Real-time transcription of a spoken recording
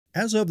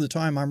As of the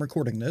time I'm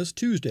recording this,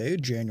 Tuesday,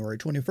 January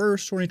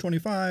 21st,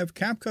 2025,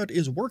 CapCut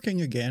is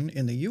working again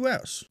in the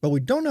US. But we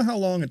don't know how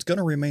long it's going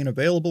to remain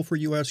available for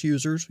US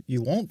users,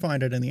 you won't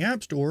find it in the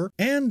App Store,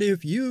 and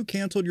if you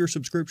canceled your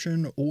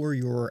subscription or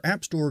your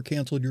App Store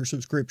canceled your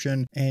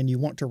subscription and you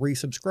want to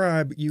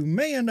resubscribe, you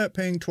may end up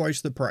paying twice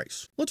the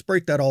price. Let's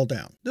break that all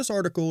down. This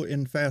article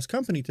in Fast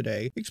Company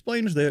today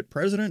explains that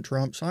President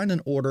Trump signed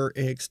an order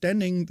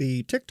extending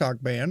the TikTok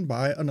ban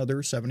by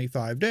another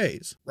 75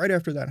 days. Right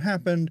after that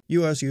happened,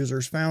 US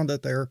users found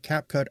that their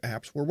CapCut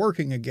apps were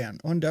working again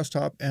on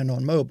desktop and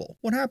on mobile.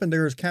 What happened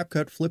there is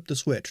CapCut flipped the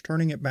switch,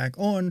 turning it back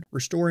on,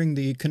 restoring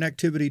the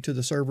connectivity to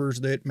the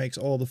servers that makes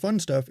all the fun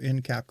stuff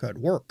in CapCut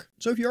work.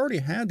 So if you already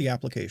had the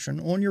application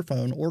on your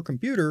phone or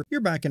computer,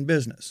 you're back in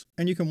business,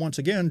 and you can once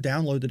again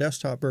download the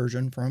desktop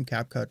version from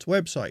CapCut's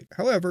website.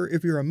 However,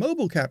 if you're a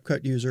mobile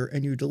CapCut user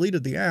and you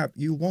deleted the app,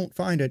 you won't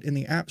find it in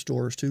the app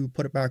stores to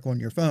put it back on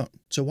your phone.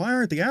 So why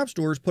aren't the app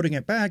stores putting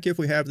it back if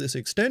we have this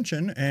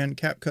extension and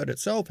CapCut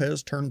itself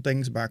has turned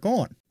things back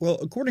on? Well,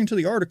 according to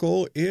the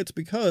article, it's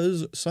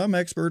because some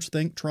experts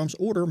think Trump's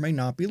order may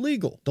not be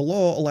legal. The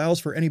law allows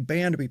for any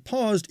ban to be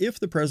paused if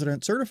the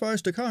president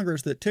certifies to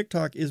Congress that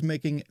TikTok is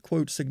making,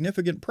 quote,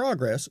 significant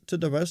progress to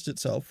divest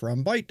itself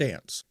from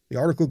ByteDance. The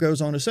article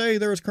goes on to say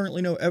there is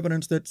currently no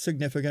evidence that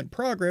significant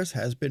progress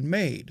has been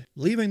made,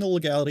 leaving the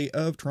legality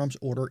of Trump's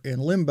order in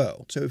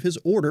limbo. So if his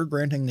order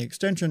granting the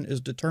extension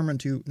is determined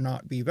to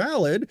not be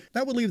valid,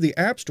 that would leave the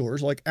app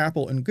stores like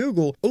Apple and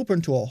Google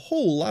open to a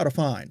whole lot of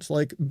fines,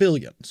 like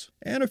billions.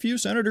 And a few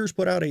senators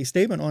put out a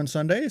statement on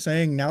Sunday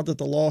saying now that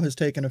the law has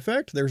taken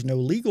effect, there's no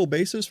legal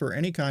basis for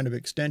any kind of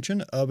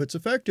extension of its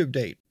effective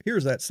date.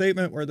 Here's that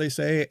statement where they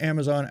say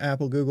Amazon,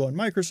 Apple, Google, and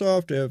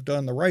Microsoft have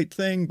done the right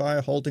thing by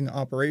halting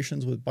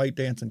operations with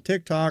ByteDance and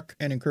TikTok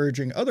and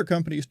encouraging other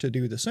companies to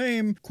do the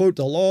same. Quote,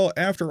 the law,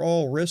 after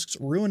all, risks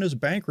ruinous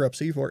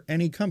bankruptcy for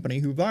any company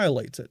who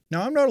violates it.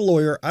 Now, I'm not a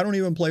lawyer. I don't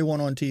even play one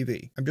on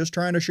TV. I'm just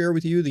trying to share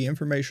with you the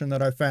information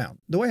that I found.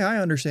 The way I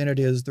understand it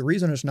is the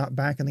reason it's not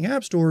back in the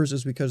app stores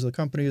is because the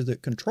companies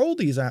that control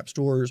these app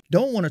stores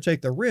don't want to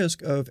take the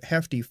risk of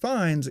hefty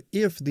fines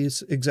if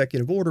this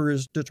executive order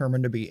is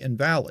determined to be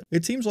invalid.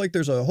 It seems like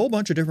there's a whole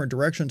bunch of different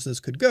directions this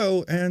could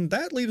go, and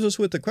that leaves us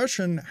with the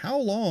question, how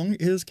long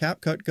is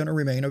CapCut going to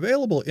remain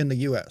available in the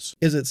US?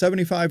 Is it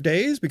 75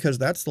 days because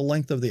that's the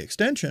length of the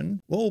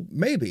extension? Well,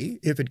 maybe.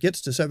 If it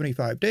gets to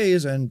 75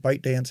 days and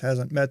ByteDance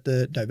hasn't met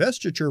the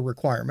divestiture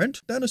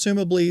requirement, then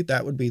assumably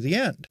that would be the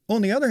end.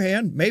 On the other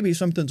hand, maybe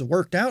something's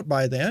worked out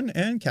by then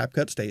and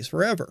CapCut stays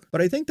forever.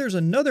 But I think there's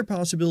another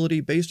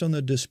possibility based on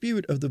the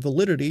dispute of the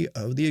validity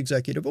of the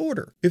executive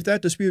order. If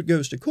that dispute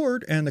goes to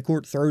court and the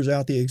court throws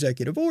out the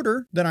executive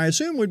order, then I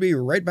assume we'd be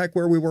right back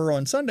where we were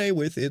on Sunday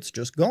with it's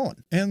just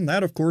gone. And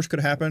that of course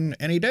could happen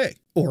any day.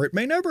 Or it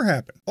may never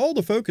happen. All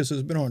the focus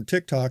has been on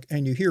TikTok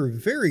and you hear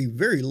very,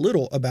 very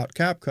little about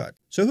CapCut.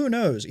 So who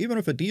knows, even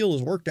if a deal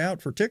is worked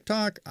out for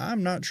TikTok,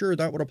 I'm not sure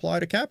that would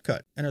apply to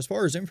CapCut. And as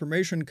far as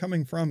information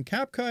coming from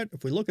CapCut,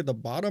 if we look at the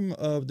bottom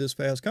of this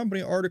Fast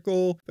Company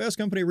article, Fast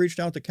Company reached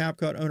out to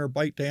CapCut owner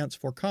ByteDance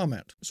for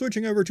comment.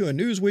 Switching over to a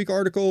Newsweek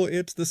article,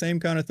 it's the same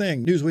kind of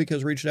thing. Newsweek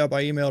has reached out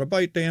by email to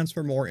ByteDance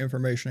for more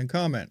information and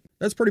comment.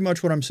 That's pretty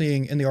much what I'm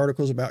seeing in the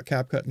articles about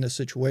CapCut in this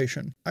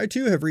situation. I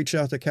too have reached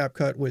out to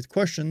CapCut with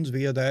questions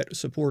via that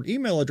support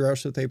email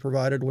address that they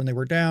provided when they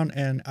were down,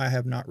 and I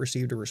have not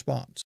received a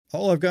response.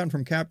 All I've gotten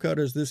from CapCut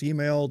is this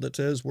email that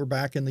says we're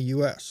back in the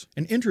US.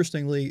 And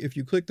interestingly, if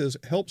you click this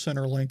Help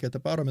Center link at the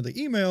bottom of the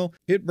email,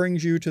 it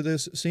brings you to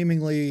this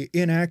seemingly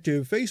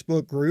inactive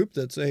Facebook group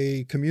that's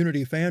a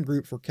community fan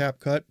group for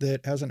CapCut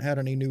that hasn't had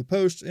any new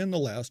posts in the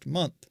last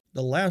month.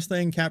 The last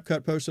thing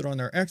CapCut posted on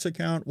their X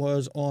account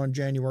was on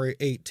January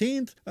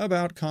 18th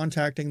about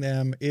contacting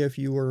them if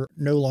you were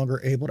no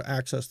longer able to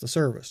access the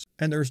service.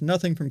 And there's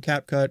nothing from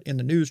CapCut in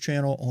the news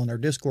channel on their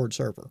Discord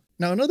server.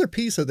 Now, another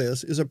piece of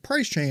this is a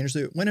price change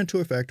that went into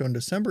effect on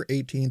December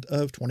 18th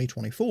of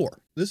 2024.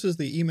 This is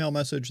the email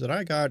message that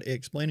I got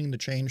explaining the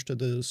change to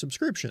the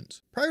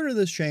subscriptions. Prior to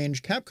this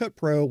change, CapCut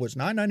Pro was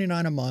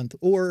 $9.99 a month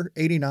or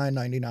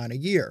 $89.99 a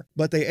year.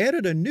 But they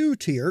added a new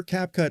tier,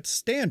 CapCut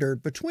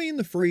Standard, between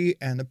the free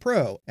and the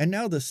Pro. And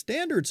now the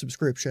standard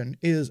subscription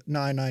is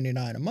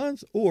 $9.99 a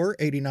month or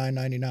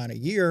 $89.99 a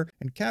year.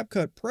 And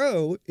CapCut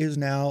Pro is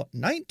now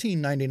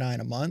 $19.99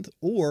 a month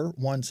or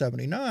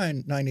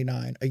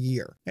 $179.99 a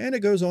year. And it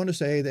goes on to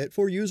say that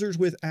for users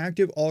with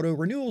active auto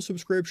renewal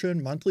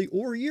subscription, monthly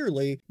or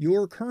yearly,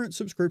 your current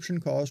subscription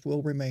cost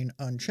will remain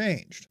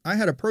unchanged. I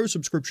had a Pro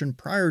subscription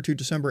prior to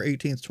December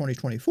 18th,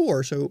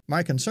 2024, so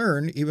my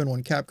concern, even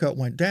when CapCut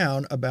went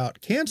down, about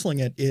canceling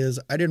it is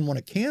I didn't want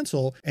to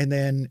cancel and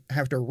then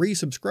have to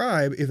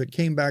resubscribe if it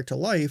came back to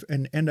life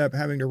and end up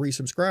having to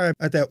resubscribe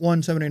at that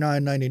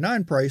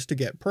 $179.99 price to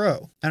get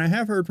Pro. And I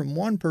have heard from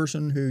one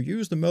person who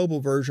used the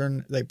mobile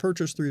version they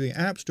purchased through the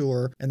App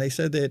Store, and they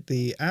said that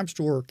the App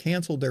Store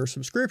canceled their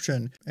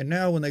subscription, and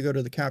now when they go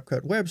to the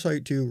CapCut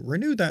website to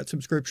renew that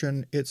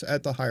subscription, it's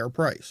at the higher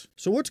price.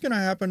 So what's going to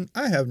happen?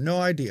 I have no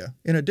idea.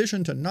 In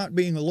addition to not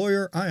being a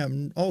lawyer, I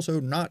am also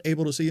not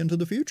able to see into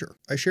the future.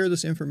 I share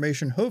this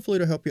information hopefully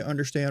to help you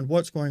understand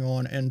what's going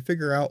on and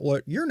figure out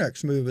what your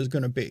next move is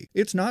going to be.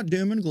 It's not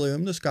doom and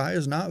gloom. The sky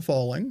is not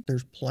falling.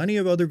 There's plenty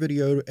of other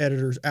video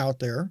editors out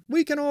there.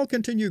 We can all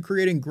continue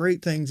creating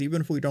great things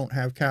even if we don't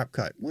have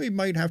CapCut. We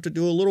might have to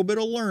do a little bit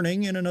of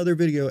learning in another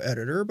video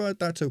editor, but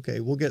that's okay.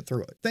 We'll get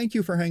through it. Thank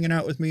you for hanging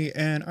out with me,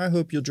 and I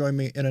hope you'll join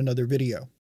me in another video.